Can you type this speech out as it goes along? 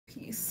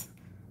Peace.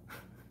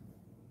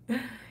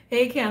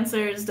 Hey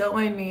Cancers, don't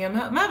mind me. I'm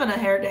having a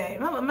hair day.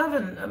 I'm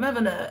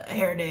having a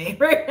hair day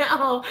right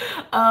now.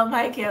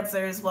 Hi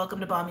Cancers, welcome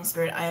to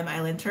BOMISpirit. I am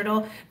Island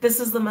Turtle. This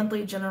is the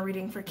monthly general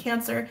reading for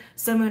Cancer,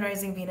 Sun, Moon,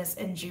 Rising, Venus,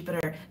 and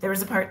Jupiter. There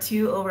is a part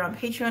 2 over on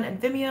Patreon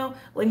and Vimeo.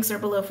 Links are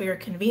below for your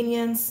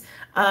convenience.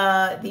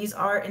 These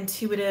are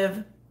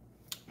intuitive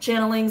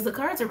channelings. The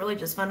cards are really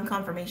just fun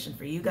confirmation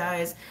for you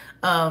guys.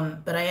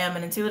 But I am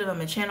an intuitive,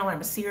 I'm a channeler,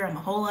 I'm a seer, I'm a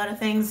whole lot of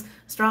things,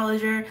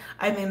 astrologer.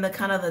 I mean, the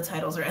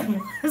titles are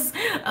endless.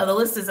 The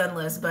list is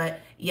endless,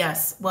 but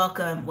yes,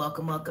 welcome,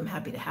 welcome, welcome.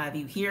 Happy to have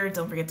you here.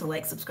 Don't forget to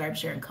like, subscribe,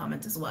 share, and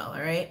comment as well,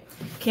 all right?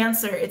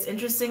 Cancer, it's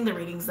interesting, the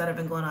readings that have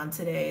been going on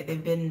today.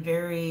 They've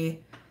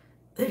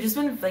just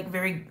been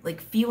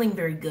feeling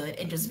very good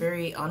and just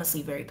very,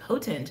 honestly, very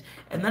potent.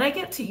 And then I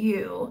get to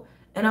you,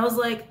 and I was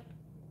like,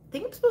 I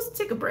think I'm supposed to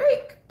take a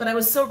break, but I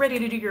was so ready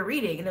to do your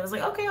reading, and it was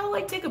like, okay, I'll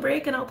take a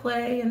break and I'll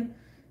play and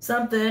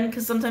something,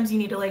 because sometimes you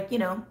need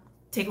to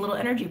take a little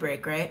energy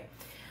break, right?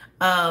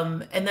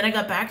 And then I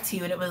got back to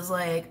you and it was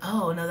like,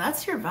 oh no,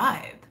 that's your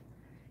vibe.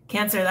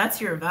 Cancer, that's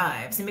your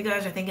vibe. Some of you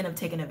guys are thinking of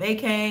taking a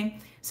vacay.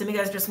 Some of you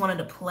guys just wanted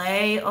to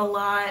play a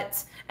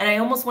lot. And I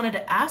almost wanted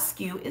to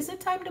ask you, is it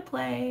time to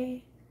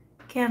play,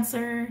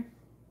 Cancer?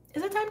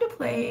 Is it time to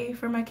play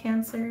for my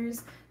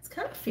Cancers? It's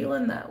kind of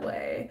feeling that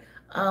way.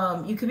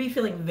 You could be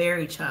feeling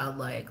very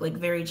childlike,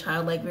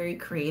 very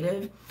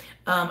creative.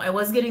 I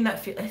was getting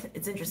that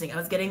it's interesting. I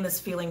was getting this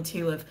feeling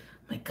too of,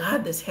 my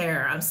God, this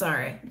hair. I'm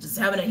sorry, just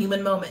having a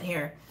human moment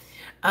here.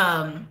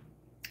 I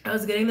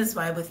was getting this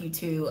vibe with you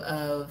too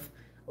of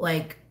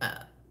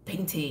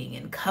painting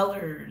and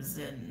colors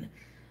and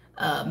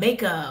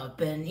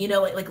makeup and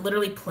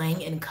literally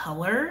playing in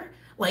color.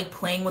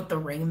 Playing with the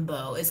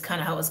rainbow is kind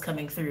of how it's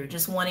coming through.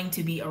 Just wanting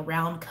to be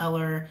around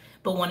color,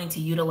 but wanting to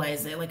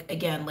utilize it.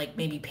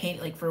 Maybe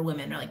paint, for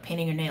women, or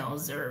painting your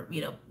nails, or,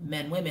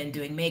 men, women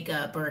doing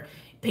makeup, or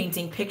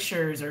painting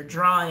pictures, or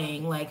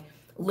drawing,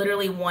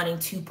 literally wanting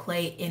to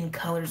play in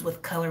colors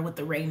with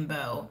the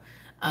rainbow.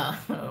 I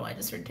don't know, I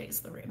just heard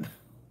taste the rainbow.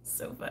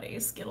 So funny,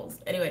 Skittles.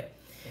 Anyway,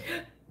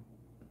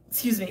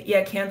 excuse me.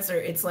 Yeah, Cancer,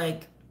 it's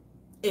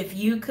if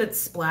you could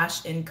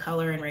splash in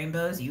color and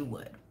rainbows, you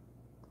would.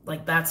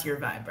 That's your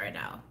vibe right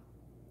now,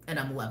 and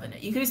I'm loving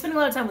it. You could be spending a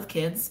lot of time with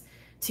kids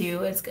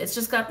too. It's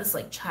just got this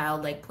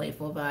childlike,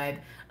 playful vibe.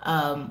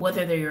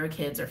 Whether they're your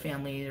kids or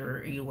family,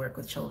 or you work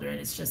with children,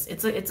 it's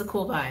a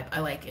cool vibe. I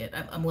like it.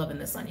 I'm loving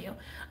this on you.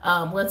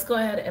 Let's go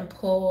ahead and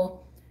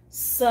pull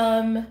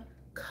some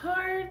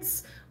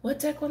cards. What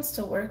deck wants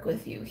to work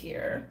with you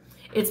here?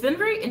 It's been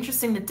very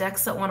interesting, the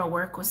decks that want to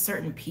work with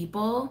certain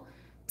people,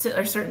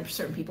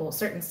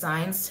 certain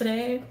signs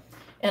today.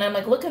 And I'm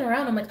looking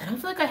around, I'm I don't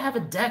feel like I have a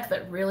deck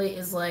that really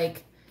is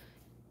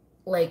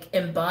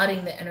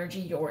embodying the energy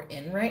you're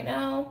in right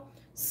now.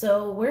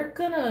 So we're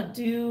gonna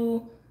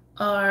do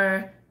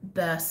our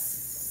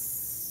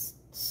best.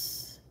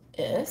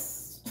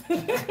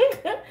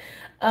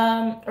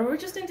 Or we're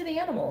just into the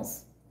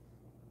animals.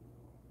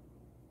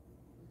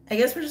 I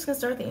guess we're just gonna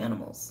start with the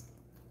animals.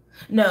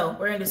 No,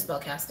 we're gonna do spell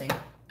casting.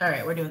 All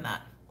right, we're doing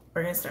that.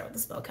 We're gonna start with the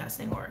spell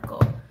casting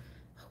oracle.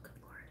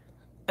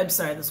 I'm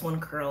sorry, this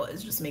one curl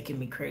is just making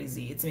me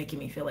crazy. It's making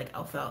me feel like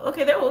alpha.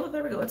 Okay, there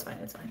we go. It's fine.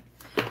 It's fine.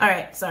 All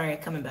right, sorry.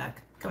 Coming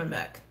back.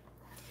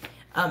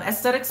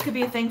 Aesthetics could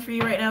be a thing for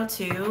you right now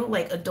too,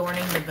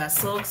 adorning the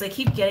vessel, because I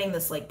keep getting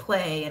this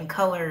play and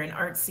color and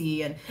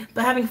artsy,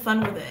 but having fun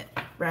with it,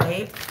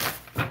 right?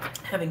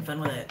 Having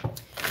fun with it.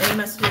 Any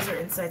messages or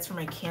insights for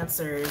my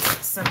Cancers,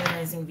 Sun,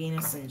 Rising,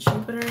 Venus, and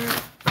Jupiter?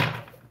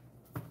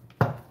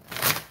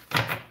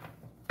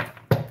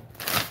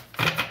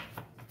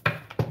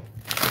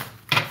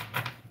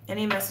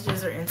 Any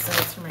messages or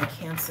insights for my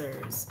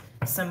Cancers,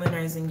 Sun, Moon,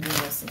 Rising,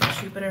 Venus, and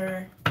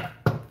Jupiter?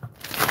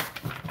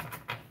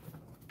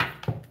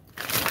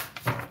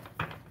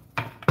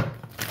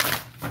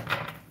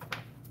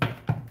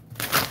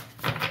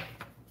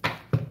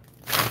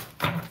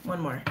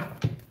 One more.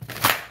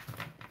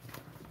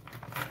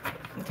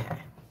 Okay.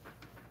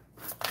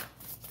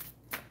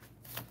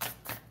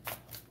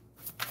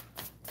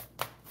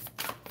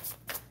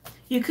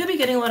 You could be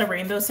getting a lot of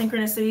rainbow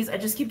synchronicities. I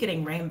just keep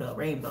getting rainbow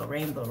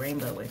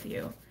with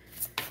you.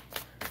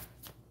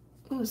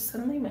 Ooh,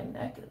 suddenly my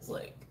neck is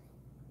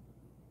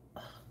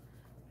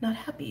not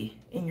happy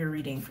in your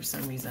reading for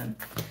some reason.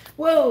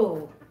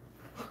 Whoa!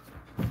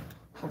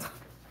 Hold on.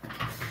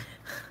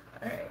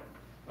 All right,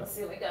 let's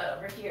see what we got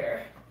over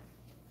here.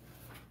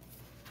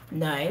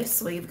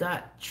 Nice, we've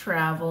got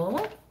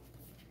travel,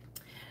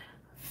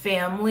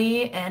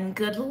 family, and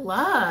good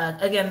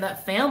luck. Again,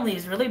 that family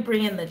is really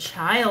bringing the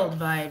child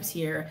vibes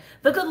here.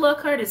 The good luck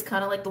card is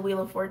kind of like the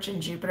Wheel of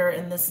Fortune, Jupiter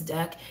in this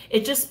deck.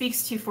 It just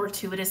speaks to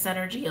fortuitous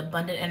energy,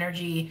 abundant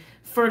energy,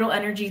 fertile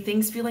energy,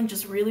 things feeling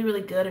just really,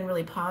 really good and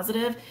really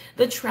positive.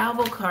 The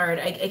travel card,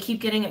 I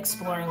keep getting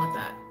exploring with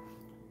that.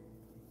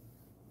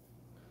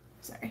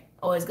 Sorry.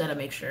 Always got to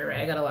make sure,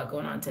 right? I got a lot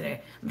going on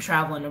today. I'm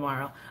traveling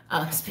tomorrow.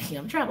 Speaking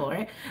of travel,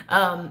 right?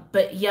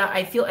 But yeah,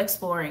 I feel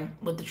exploring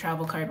with the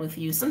travel card with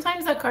you.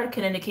 Sometimes that card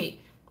can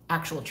indicate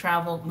actual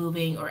travel,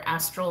 moving, or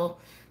astral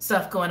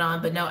stuff going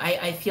on. But no,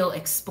 I feel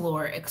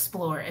explore,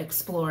 explore,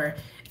 explore,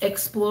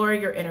 explore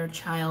your inner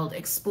child,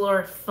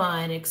 explore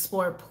fun,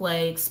 explore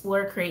play,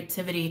 explore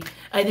creativity.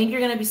 I think you're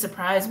going to be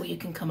surprised what you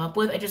can come up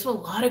with. I just feel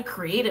a lot of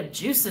creative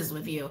juices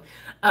with you.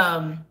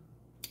 Yeah,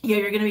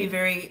 you're going to be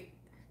very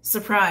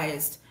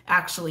surprised,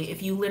 actually,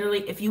 if you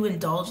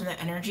indulge in the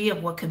energy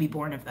of what could be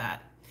born of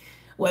that.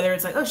 Whether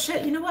it's like, oh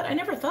shit, you know what? I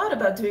never thought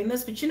about doing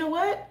this, but you know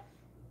what?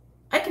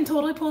 I can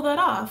totally pull that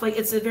off. Like,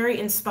 it's a very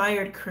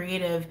inspired,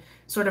 creative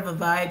sort of a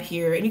vibe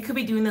here. And you could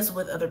be doing this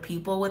with other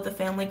people with the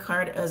family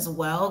card as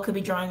well. Could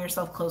be drawing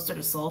yourself closer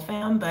to soul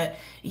fam. But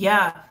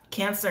yeah,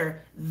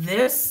 Cancer,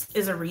 this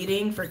is a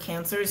reading for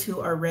Cancers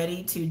who are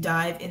ready to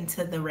dive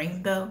into the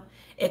rainbow,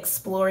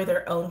 explore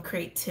their own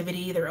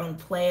creativity, their own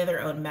play,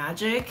 their own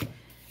magic.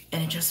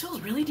 And it just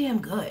feels really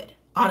damn good,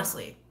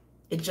 honestly.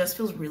 It just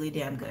feels really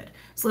damn good.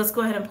 So let's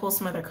go ahead and pull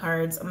some other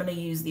cards. I'm going to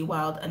use the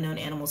Wild Unknown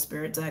Animal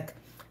Spirit deck.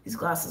 These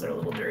glasses are a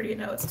little dirty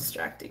now. It's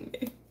distracting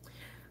me.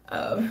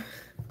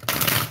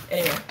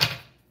 Anyway.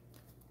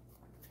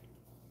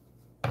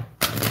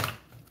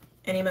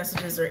 Any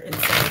messages or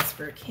insights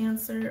for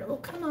Cancer? Oh,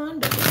 come on.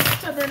 Don't be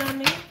stubborn on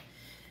me.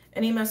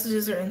 Any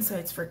messages or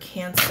insights for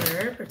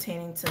Cancer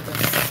pertaining to the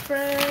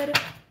spread?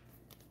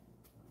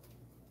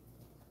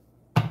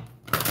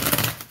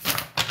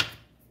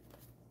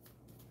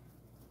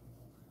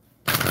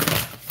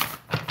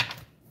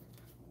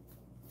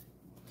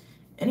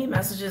 Any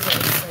messages or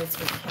insights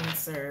for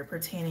Cancer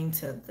pertaining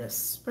to this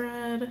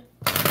spread?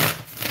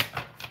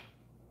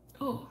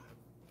 Oh,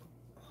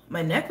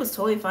 my neck was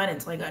totally fine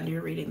until I got into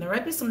your reading. There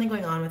might be something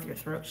going on with your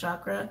throat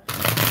chakra.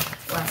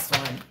 Last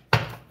one.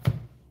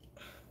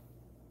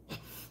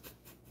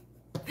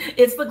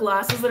 It's the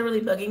glasses that are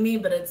really bugging me,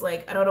 but it's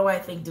like, I don't know why I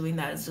think doing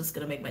that is just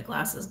going to make my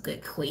glasses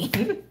get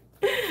clean.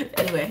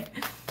 Anyway,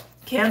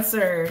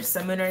 Cancer,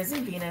 Sun, Moon,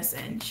 Rising, Venus,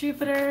 and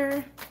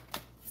Jupiter.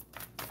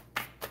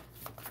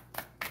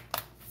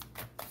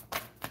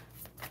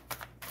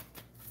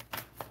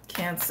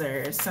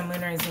 Cancer, Sun,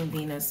 Moon, Rising,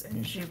 Venus,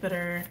 and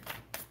Jupiter.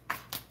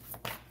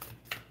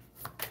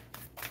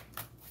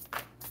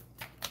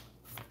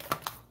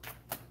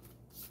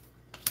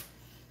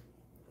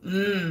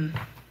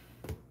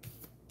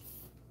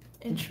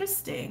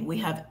 Interesting. We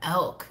have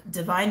Elk,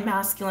 Divine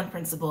Masculine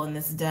Principle in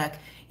this deck.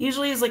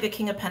 Usually is like a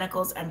King of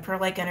Pentacles,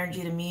 Emperor-like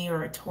energy to me,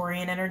 or a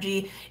Taurian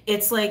energy.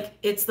 It's like,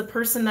 it's the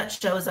person that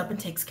shows up and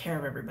takes care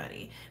of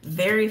everybody.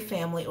 Very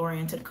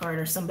family-oriented card,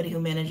 or somebody who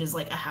manages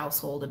like a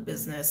household, a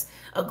business,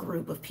 a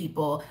group of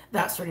people,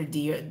 that sort of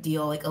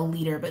deal, like a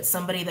leader, but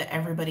somebody that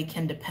everybody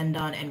can depend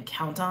on and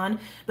count on.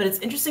 But it's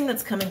interesting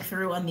that's coming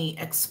through on the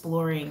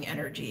exploring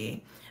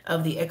energy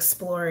of the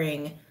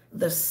exploring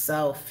the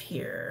self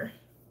here.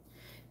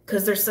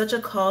 Because there's such a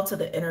call to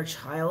the inner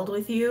child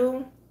with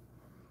you,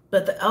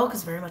 but the Elk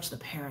is very much the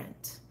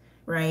parent,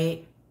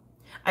 right?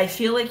 I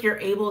feel like you're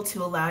able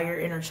to allow your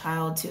inner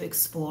child to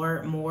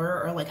explore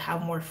more, or like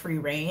have more free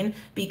reign,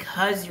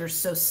 because you're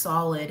so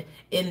solid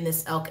in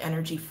this Elk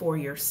energy for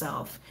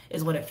yourself,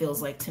 is what it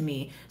feels like to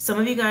me. Some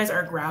of you guys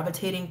are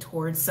gravitating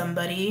towards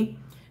somebody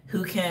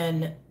who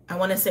can, I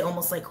want to say,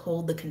 almost like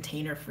hold the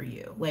container for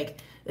you. Like,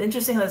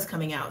 interesting how this is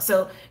coming out.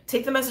 So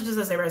take the messages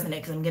as they resonate,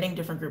 because I'm getting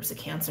different groups of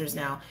Cancers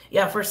now.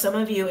 Yeah, for some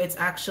of you, it's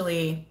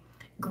actually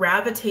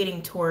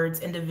gravitating towards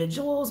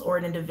individuals, or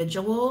an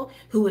individual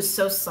who is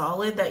so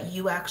solid that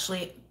you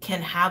actually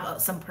can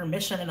have some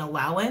permission and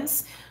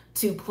allowance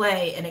to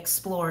play and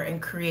explore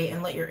and create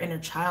and let your inner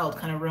child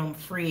kind of roam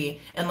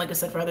free. And like I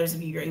said, for others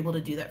of you, you're able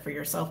to do that for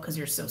yourself because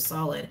you're so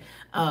solid.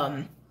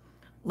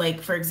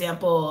 Like, for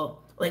example,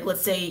 like,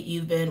 let's say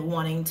you've been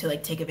wanting to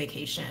like take a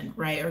vacation,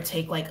 right? Or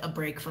take like a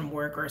break from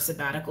work, or a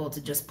sabbatical to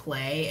just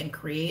play and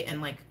create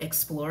and like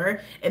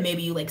explore. And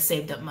maybe you like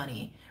saved up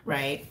money,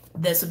 right?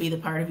 This would be the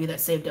part of you that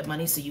saved up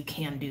money so you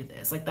can do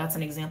this. Like, that's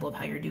an example of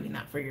how you're doing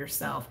that for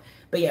yourself.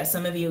 But yeah,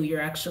 some of you,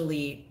 you're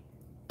actually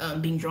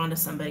being drawn to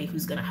somebody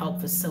who's going to help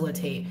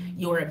facilitate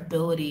your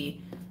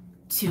ability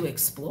to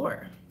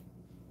explore.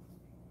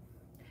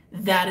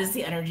 That is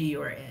the energy you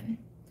are in.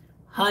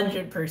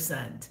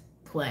 100%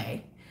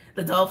 play.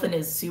 The dolphin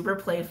is super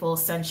playful,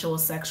 sensual,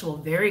 sexual,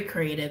 very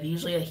creative,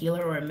 usually a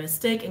healer or a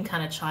mystic, and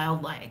kind of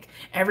childlike.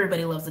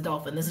 Everybody loves the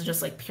dolphin. This is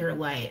just like pure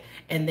light,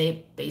 and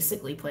they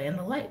basically play in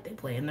the light. They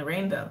play in the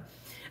rainbow.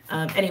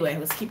 Anyway,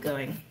 let's keep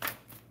going.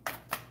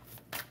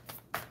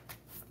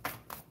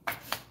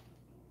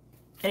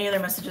 Any other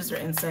messages or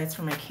insights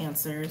for my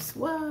Cancers?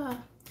 Wow.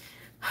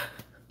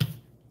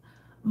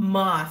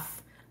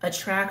 Moth,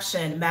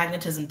 attraction,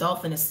 magnetism,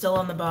 dolphin is still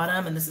on the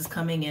bottom, and this is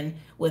coming in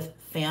with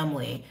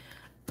family.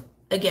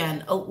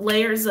 Again,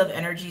 layers of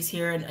energies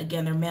here, and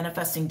again, they're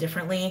manifesting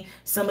differently.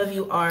 Some of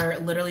you are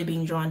literally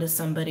being drawn to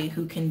somebody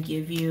who can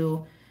give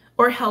you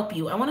or help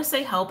you. I want to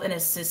say help and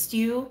assist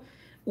you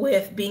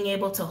with being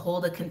able to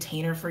hold a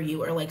container for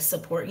you, or like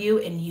support you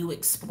in you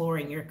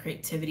exploring your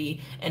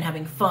creativity and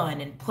having fun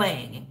and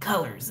playing and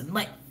colors and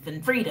life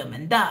and freedom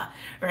and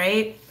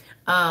right?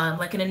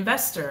 Like an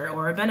investor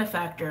or a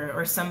benefactor,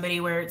 or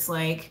somebody where it's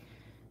like,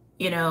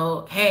 you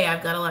know, hey,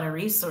 I've got a lot of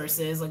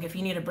resources. Like if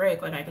you need a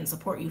break, like I can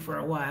support you for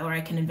a while, or I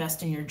can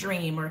invest in your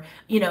dream, or,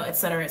 you know, et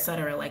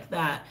cetera, like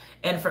that.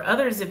 And for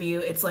others of you,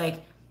 it's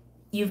like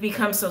you've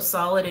become so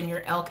solid in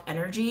your elk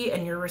energy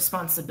and your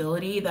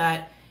responsibility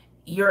that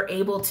you're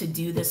able to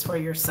do this for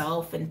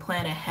yourself and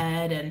plan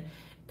ahead, and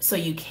so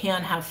you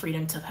can have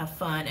freedom to have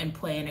fun and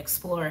play and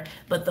explore.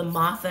 But the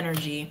moth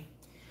energy,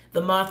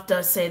 the moth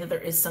does say that there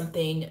is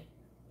something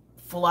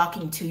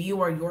flocking to you,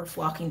 or you're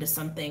flocking to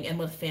something. And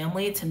with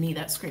family, to me,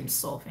 that screams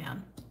soul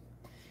fam.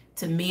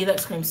 To me,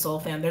 that screams soul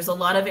fam. There's a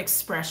lot of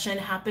expression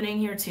happening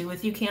here too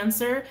with you,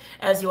 Cancer,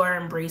 as you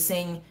are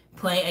embracing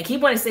playing. I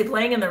keep wanting to say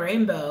playing in the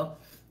rainbow.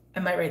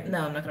 I might write, no,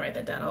 I'm not gonna write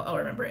that down. I'll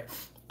remember it.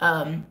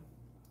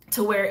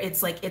 To where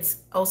it's like, it's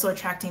also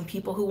attracting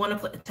people who want to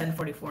play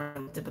 1044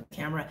 tip of the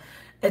camera.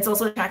 It's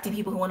also attracting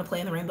people who want to play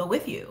in the rainbow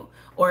with you,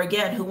 or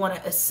again, who want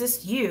to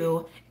assist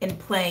you in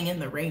playing in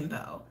the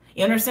rainbow.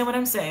 You understand what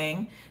I'm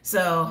saying?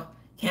 So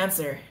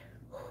Cancer,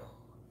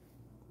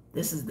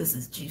 this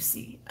is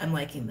juicy. I'm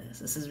liking this.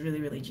 This is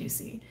really, really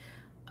juicy.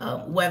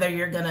 Whether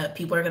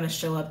people are gonna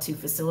show up to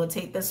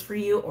facilitate this for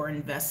you, or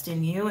invest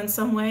in you in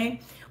some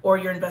way, or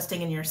you're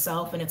investing in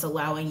yourself and it's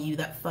allowing you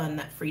that fun,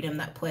 that freedom,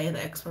 that play,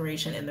 the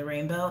exploration in the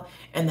rainbow.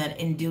 And then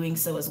in doing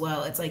so as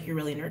well, it's like you're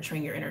really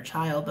nurturing your inner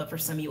child, but for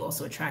some of you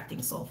also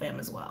attracting soul fam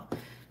as well.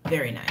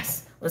 Very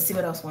nice. Let's see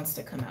what else wants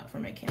to come out for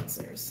my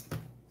Cancers.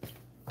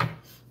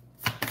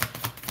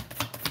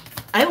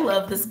 I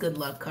love this good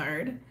luck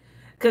card,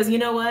 because you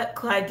know what?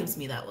 Clyde gives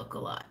me that look a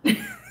lot.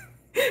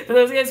 For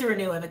those of you guys who are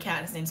new, I have a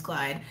cat. His name's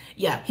Clyde.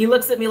 Yeah, he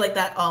looks at me like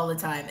that all the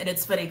time. And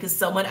it's funny because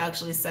someone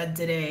actually said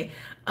today,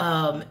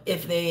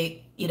 if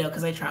they, you know,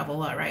 because I travel a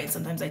lot, right?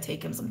 Sometimes I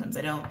take him, sometimes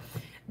I don't.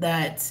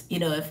 That, you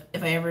know,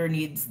 if I ever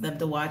need them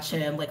to watch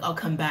him, like I'll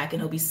come back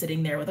and he'll be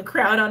sitting there with a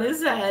crown on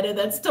his head. And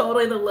that's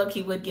totally the look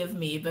he would give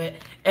me. But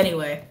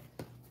anyway,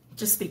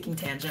 just speaking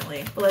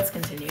tangentially. But let's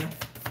continue.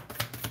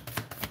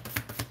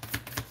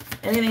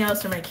 Anything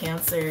else for my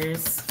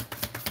Cancers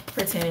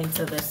pertaining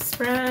to this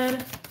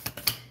spread?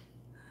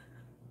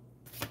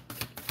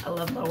 I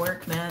love my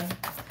work, man.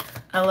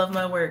 I love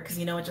my work, because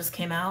you know what just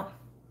came out?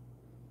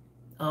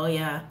 Oh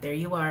yeah, there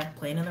you are,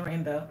 playing in the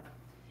rainbow.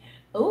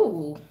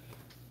 Oh,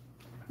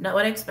 not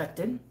what I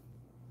expected.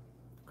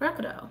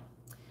 Crocodile.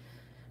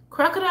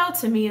 Crocodile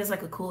to me is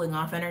like a cooling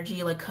off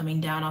energy, like coming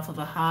down off of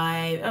a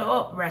high.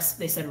 Oh, rest.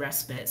 They said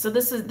respite. So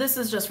this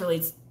is just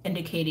really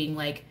indicating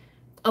like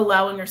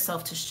allowing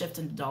yourself to shift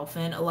into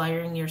dolphin,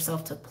 allowing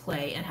yourself to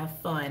play and have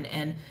fun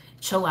and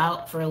chill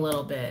out for a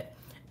little bit.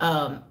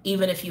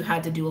 Even if you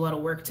had to do a lot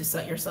of work to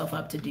set yourself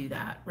up to do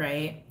that,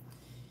 right?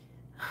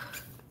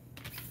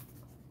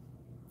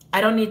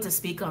 I don't need to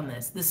speak on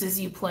this. This is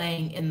you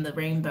playing in the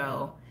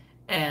rainbow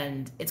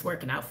and it's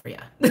working out for you.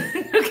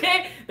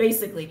 Okay?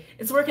 Basically,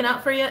 it's working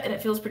out for you and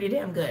it feels pretty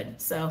damn good.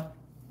 So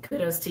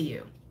kudos to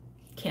you,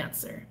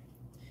 Cancer.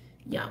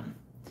 Yum.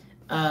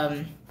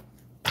 On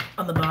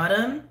the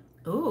bottom,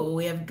 ooh,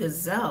 we have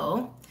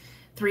Gazelle.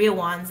 3 of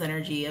Wands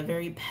energy, a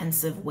very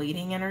pensive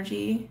waiting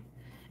energy.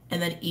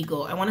 And then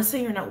Eagle. I want to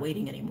say you're not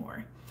waiting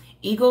anymore.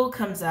 Eagle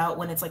comes out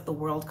when it's like the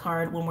World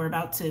card, when we're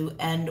about to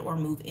end or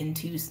move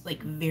into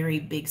like very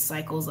big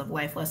cycles of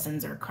life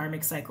lessons or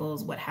karmic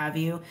cycles, what have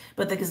you.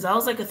 But the Gazelle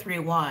is like a 3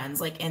 of Wands,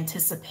 like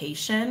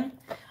anticipation.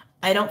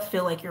 I don't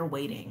feel like you're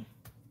waiting.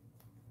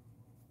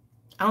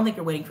 I don't think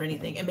you're waiting for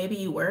anything. And maybe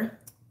you were.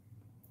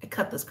 I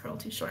cut this curl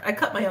too short. I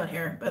cut my own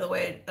hair, by the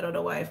way. I don't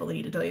know why I feel the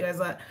need to tell you guys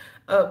that.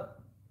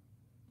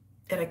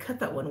 And I cut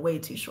that one way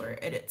too short.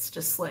 And it's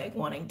just like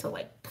wanting to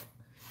like...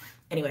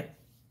 Anyway,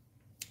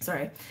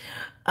 sorry.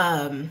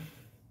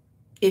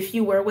 If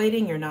you were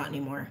waiting, you're not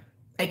anymore.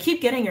 I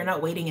keep getting you're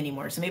not waiting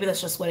anymore. So maybe that's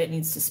just what it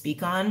needs to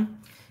speak on.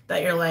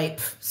 That you're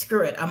like,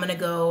 screw it. I'm going to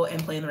go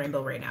and play in the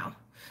rainbow right now.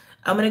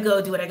 I'm going to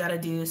go do what I got to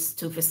do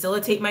to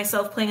facilitate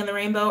myself playing in the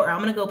rainbow, or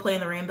I'm going to go play in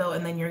the rainbow,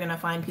 and then you're going to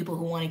find people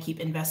who want to keep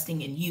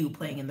investing in you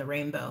playing in the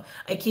rainbow.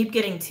 I keep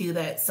getting to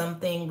that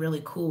something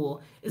really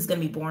cool is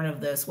going to be born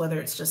of this, whether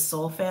it's just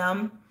soul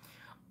fam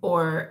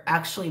or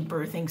actually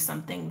birthing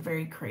something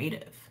very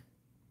creative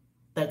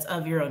that's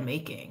of your own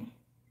making.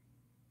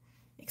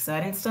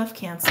 Exciting stuff,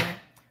 Cancer.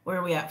 Where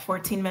are we at?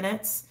 14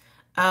 minutes.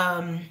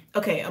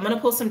 Okay, I'm going to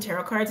pull some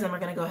tarot cards, and then we're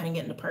going to go ahead and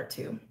get into part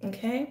 2.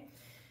 Okay.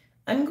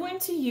 I'm going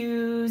to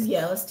use,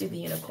 yeah, let's do the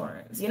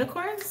unicorns.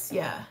 Unicorns?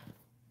 Yeah.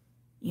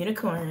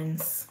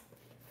 Unicorns.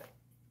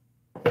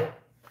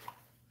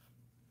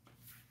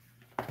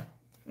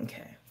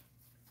 Okay.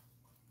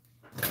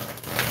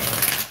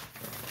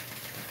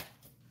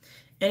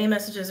 Any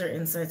messages or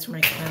insights from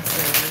my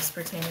Cancers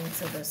pertaining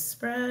to this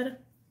spread?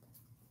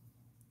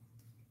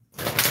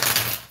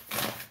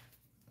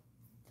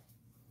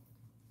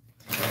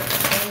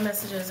 Any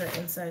messages or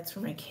insights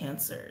from my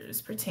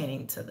Cancers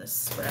pertaining to this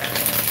spread?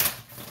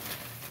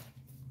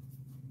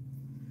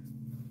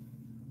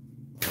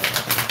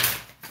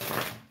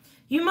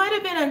 You might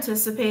have been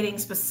anticipating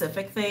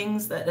specific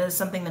things. That is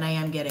something that I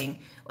am getting,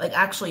 like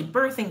actually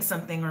birthing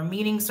something or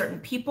meeting certain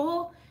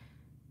people.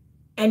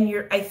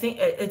 And I think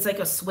it's like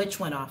a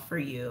switch went off for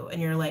you.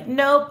 And you're like,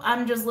 nope,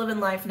 I'm just living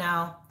life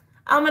now.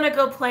 I'm gonna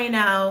go play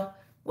now.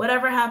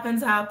 Whatever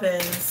happens,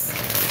 happens.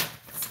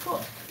 It's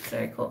cool. It's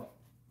very cool.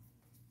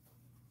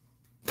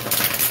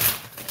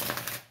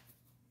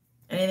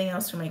 Anything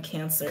else for my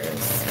Cancers?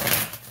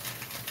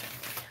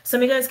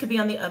 Some of you guys could be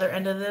on the other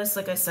end of this,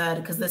 like I said,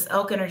 because this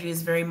elk energy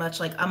is very much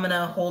like, I'm going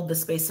to hold the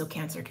space so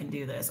Cancer can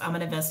do this. I'm going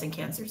to invest in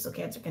Cancer so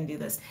Cancer can do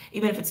this,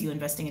 even if it's you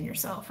investing in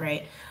yourself,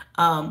 right?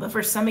 But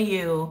for some of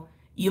you,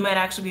 you might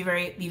actually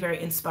be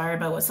very inspired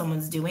by what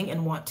someone's doing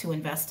and want to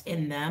invest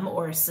in them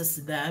or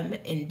assist them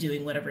in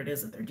doing whatever it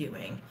is that they're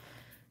doing.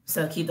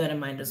 So keep that in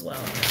mind as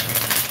well.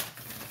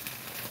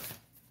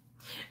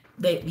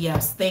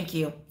 Yes, thank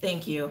you.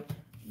 Thank you.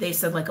 They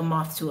said like a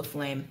moth to a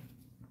flame.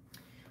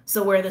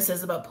 So where this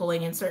is about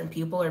pulling in certain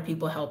people or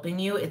people helping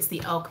you, it's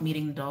the elk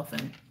meeting the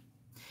dolphin.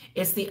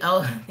 It's the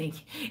elk, thank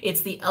you.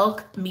 It's the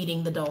elk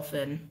meeting the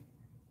dolphin.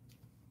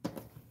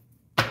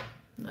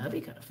 That'd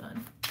be kind of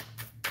fun.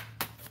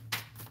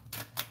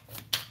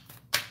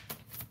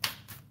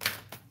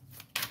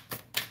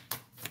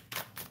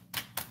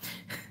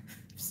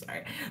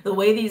 Sorry. The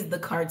way the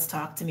cards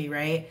talk to me,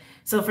 right?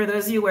 So for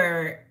those of you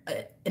where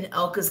an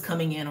elk is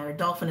coming in or a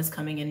dolphin is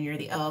coming in and you're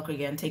the elk,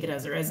 again, take it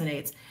as it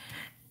resonates.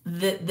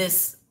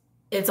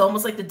 It's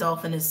almost like the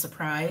dolphin is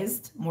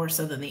surprised more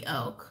so than the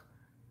elk.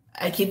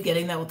 I keep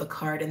getting that with the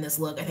card and this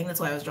look. I think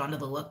that's why I was drawn to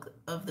the look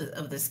of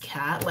this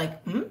cat.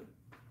 Like,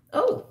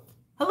 oh,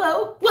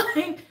 hello.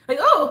 like,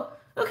 oh,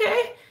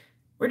 okay,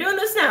 we're doing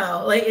this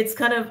now. Like, it's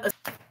kind of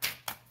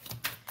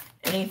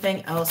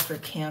anything else for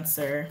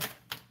Cancer.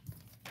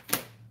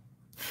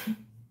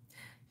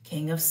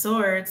 King of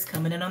Swords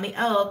coming in on the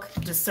elk.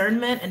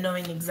 Discernment and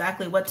knowing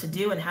exactly what to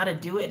do and how to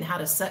do it and how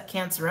to set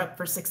Cancer up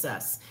for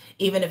success.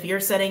 Even if you're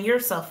setting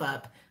yourself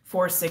up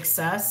for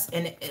success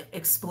and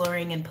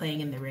exploring and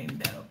playing in the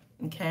rainbow.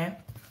 Okay.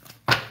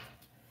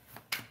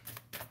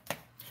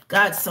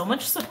 God, so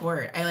much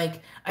support. I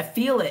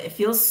feel it. It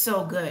feels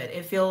so good.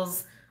 It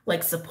feels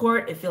like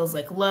support. It feels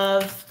like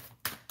love.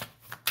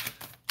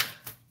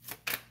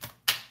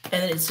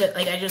 And it's just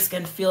like, I just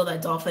can feel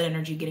that dolphin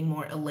energy getting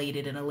more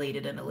elated and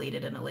elated and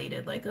elated and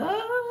elated. Like,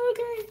 oh,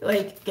 okay.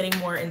 Like getting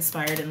more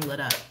inspired and lit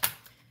up.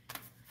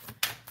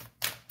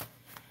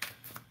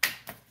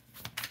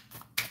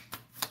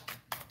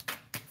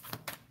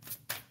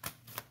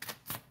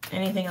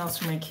 Anything else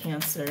for my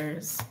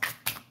Cancers?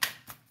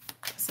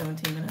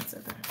 17 minutes,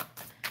 okay.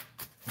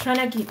 I'm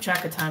trying to keep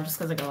track of time just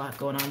because I got a lot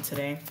going on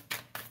today.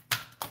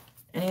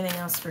 Anything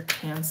else for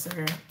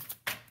Cancer?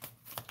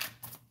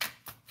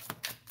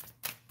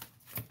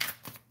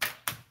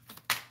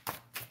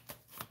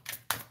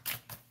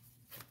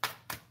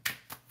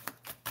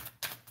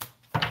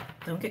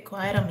 Don't get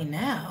quiet on me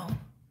now.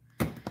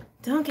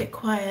 Don't get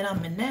quiet on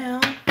me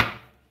now.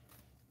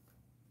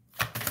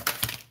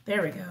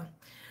 There we go.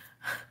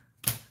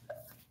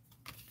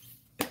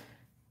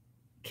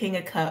 King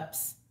of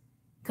Cups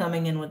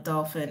coming in with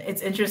Dolphin.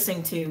 It's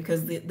interesting too,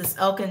 because this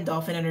elk and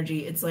dolphin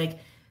energy, it's like,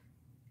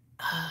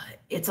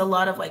 it's a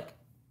lot of like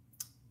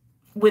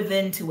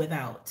within to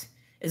without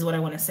is what I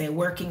want to say,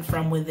 working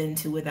from within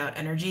to without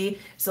energy.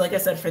 So like I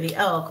said, for the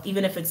elk,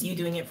 even if it's you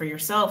doing it for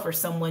yourself or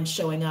someone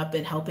showing up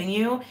and helping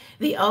you,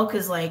 the elk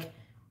is like,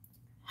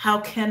 how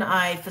can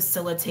I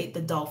facilitate the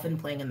dolphin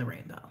playing in the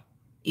rainbow?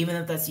 Even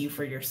if that's you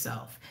for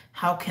yourself.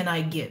 How can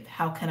I give?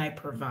 How can I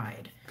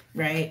provide?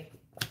 Right?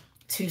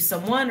 To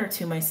someone or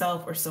to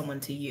myself or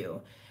someone to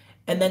you.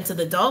 And then to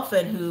the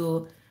dolphin,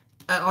 who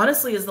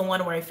honestly is the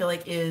one where I feel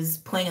like is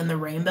playing in the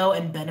rainbow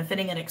and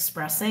benefiting and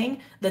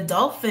expressing. The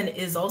dolphin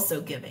is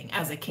also giving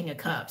as a King of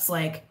Cups.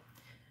 Like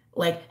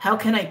how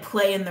can I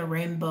play in the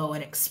rainbow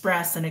and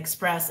express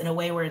in a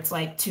way where it's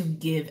like to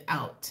give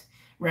out,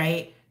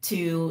 right?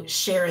 To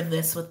share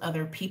this with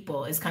other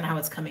people is kind of how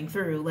it's coming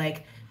through.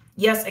 Like,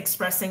 yes,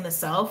 expressing the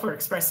self or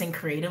expressing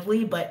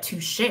creatively, but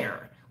to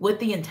share with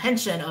the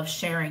intention of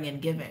sharing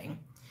and giving.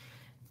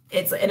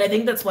 And I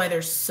think that's why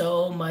there's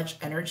so much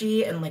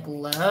energy and like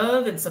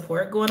love and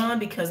support going on,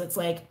 because it's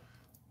like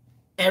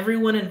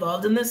everyone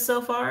involved in this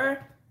so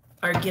far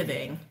are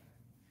giving.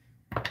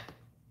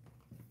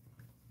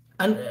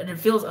 It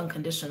feels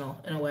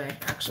unconditional in a way,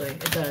 actually.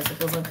 It does. It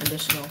feels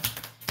unconditional.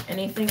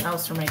 Anything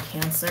else for my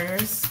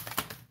Cancers?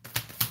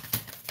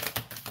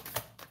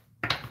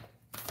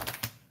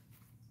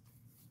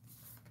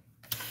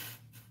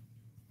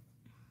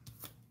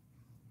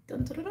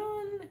 Dun, dun, dun,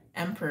 dun.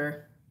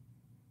 Emperor.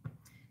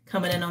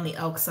 Coming in on the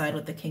elk side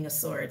with the King of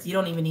Swords. You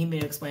don't even need me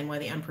to explain why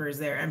the Emperor is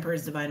there. Emperor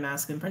is divine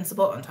masculine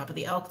principle. On top of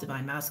the elk,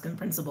 divine masculine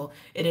principle.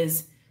 It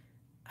is,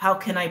 how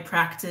can I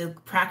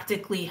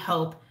practically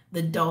help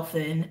the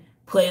dolphin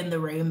play in the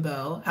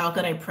rainbow? How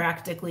can I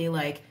practically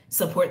like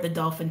support the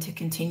dolphin to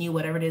continue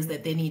whatever it is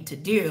that they need to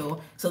do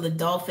so the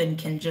dolphin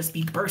can just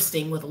be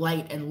bursting with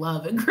light and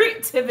love and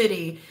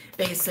creativity,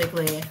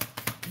 basically.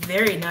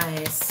 Very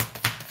nice.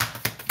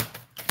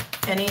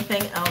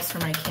 Anything else for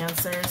my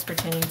Cancers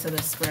pertaining to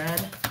the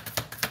spread?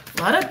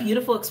 A lot of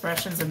beautiful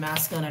expressions of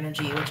masculine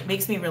energy, which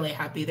makes me really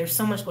happy. There's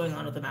so much going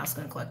on with the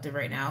masculine collective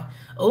right now.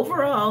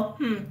 Overall,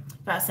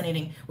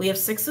 fascinating. We have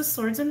 6 of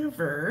Swords in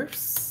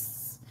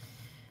reverse.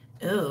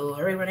 Oh,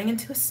 are we running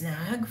into a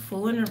snag?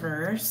 Fool in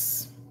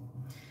reverse.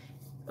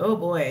 Oh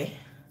boy.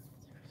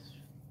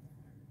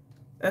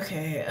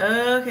 Okay,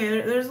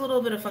 okay, there's a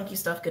little bit of funky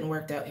stuff getting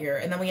worked out here.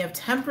 And then we have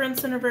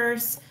Temperance in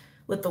reverse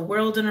with the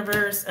World in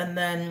reverse, and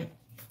then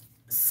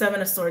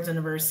Seven of Swords in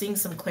reverse, seeing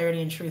some clarity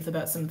and truth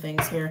about some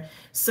things here.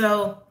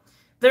 So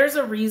there's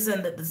a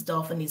reason that this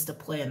dolphin needs to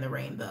play in the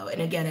rainbow.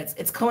 And again,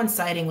 it's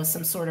coinciding with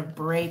some sort of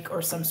break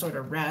or some sort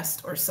of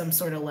rest or some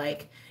sort of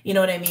like, you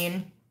know what I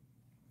mean?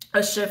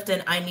 A shift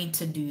in, I need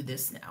to do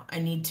this now. I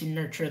need to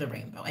nurture the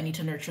rainbow. I need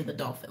to nurture the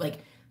dolphin, like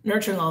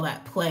nurturing all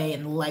that play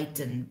and light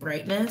and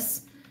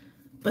brightness.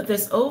 But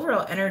this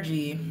overall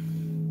energy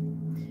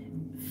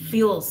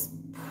feels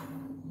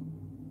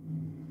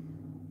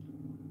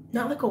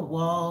not like a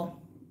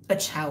wall, a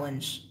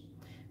challenge.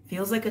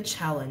 Feels like a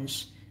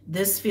challenge.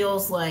 This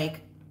feels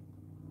like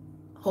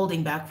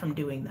holding back from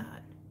doing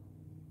that.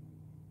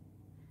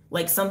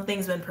 Like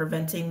something's been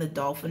preventing the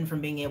dolphin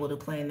from being able to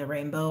play in the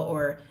rainbow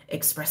or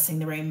expressing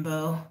the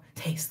rainbow,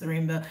 taste the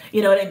rainbow.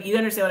 You know what I mean? You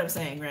understand what I'm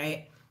saying,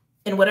 right?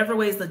 In whatever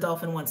ways the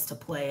dolphin wants to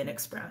play and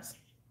express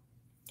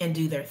and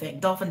do their thing.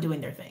 Dolphin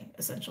doing their thing,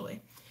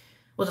 essentially.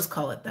 We'll just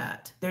call it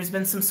that. There's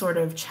been some sort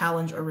of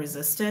challenge or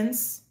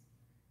resistance.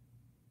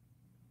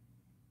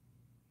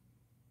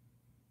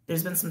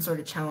 There's been some sort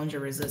of challenge or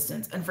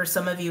resistance. And for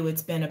some of you,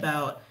 it's been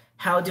about,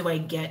 how do I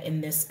get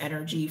in this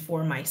energy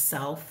for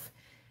myself?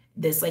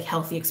 This like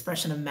healthy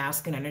expression of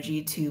masculine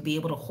energy to be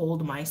able to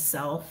hold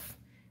myself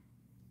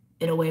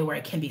in a way where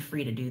I can be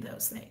free to do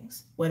those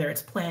things, whether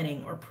it's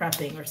planning or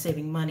prepping or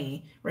saving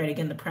money, right?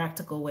 Again, the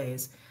practical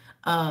ways.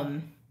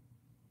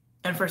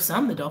 And for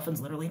some, the dolphins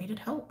literally needed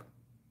help,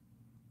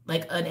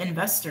 like an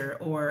investor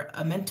or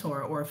a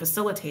mentor or a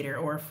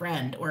facilitator or a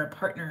friend or a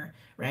partner,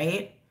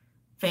 right?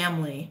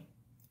 Family,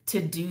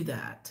 to do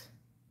that.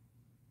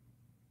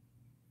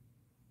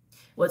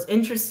 What's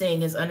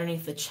interesting is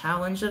underneath the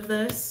challenge of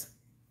this,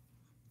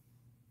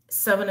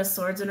 Seven of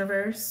Swords in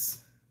reverse,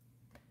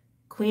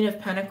 Queen of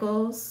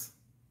Pentacles,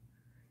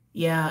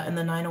 yeah, and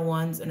the Nine of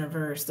Wands in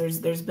reverse.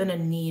 There's been a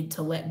need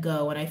to let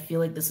go, and I feel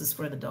like this is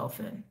for the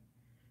dolphin,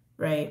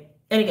 right?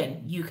 And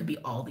again, you could be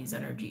all these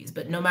energies,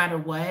 but no matter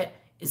what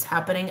is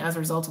happening as a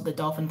result of the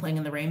dolphin playing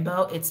in the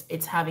rainbow,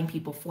 it's having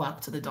people flock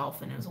to the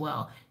dolphin as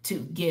well to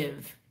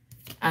give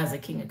as a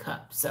King of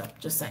Cups. So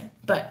just saying.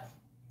 But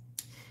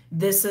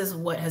this is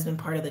what has been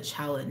part of the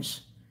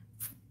challenge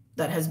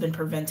that has been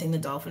preventing the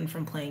dolphin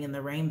from playing in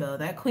the rainbow.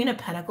 That Queen of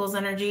Pentacles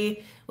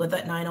energy with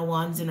that Nine of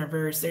Wands in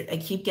reverse, I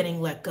keep getting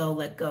let go,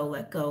 let go,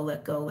 let go,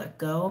 let go, let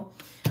go.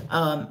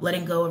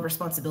 Letting go of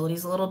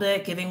responsibilities a little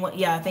bit.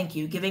 Thank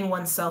you. Giving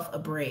oneself a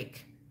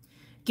break.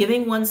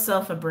 Giving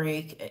oneself a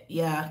break.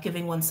 Yeah,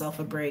 giving oneself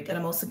a break. And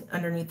I'm also,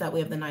 underneath that,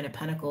 we have the Nine of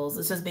Pentacles.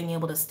 It's just being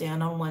able to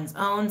stand on one's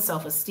own,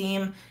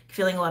 self-esteem,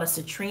 feeling a lot of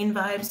citrine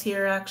vibes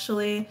here,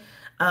 actually.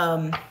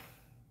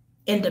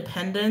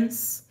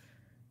 Independence.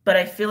 But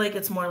I feel like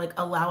it's more like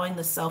allowing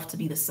the self to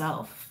be the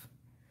self.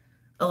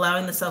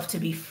 Allowing the self to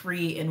be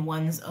free in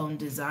one's own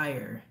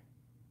desire.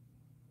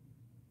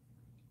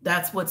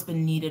 That's what's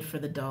been needed for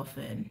the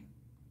dolphin.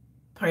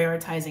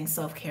 Prioritizing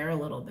self-care a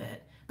little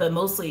bit, but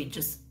mostly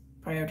just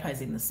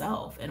prioritizing the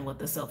self and what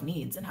the self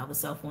needs and how the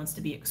self wants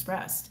to be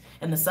expressed.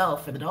 And the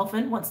self, for the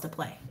dolphin, wants to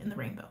play in the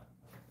rainbow.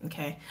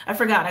 Okay, I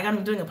forgot.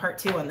 I'm doing a part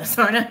 2 on this,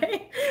 aren't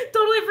I?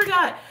 Totally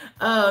forgot.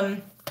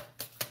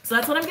 So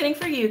that's what I'm getting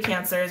for you,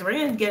 Cancers. We're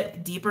going to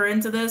get deeper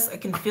into this. I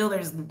can feel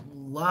there's a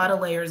lot of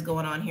layers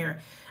going on here.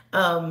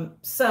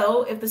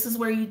 So if this is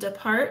where you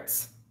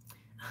depart,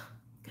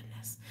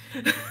 goodness,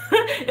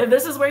 if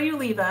this is where you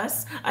leave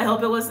us, I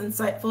hope it was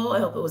insightful. I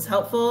hope it was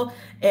helpful.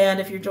 And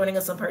if you're joining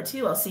us on part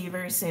 2, I'll see you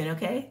very soon,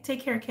 okay? Take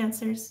care,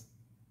 Cancers.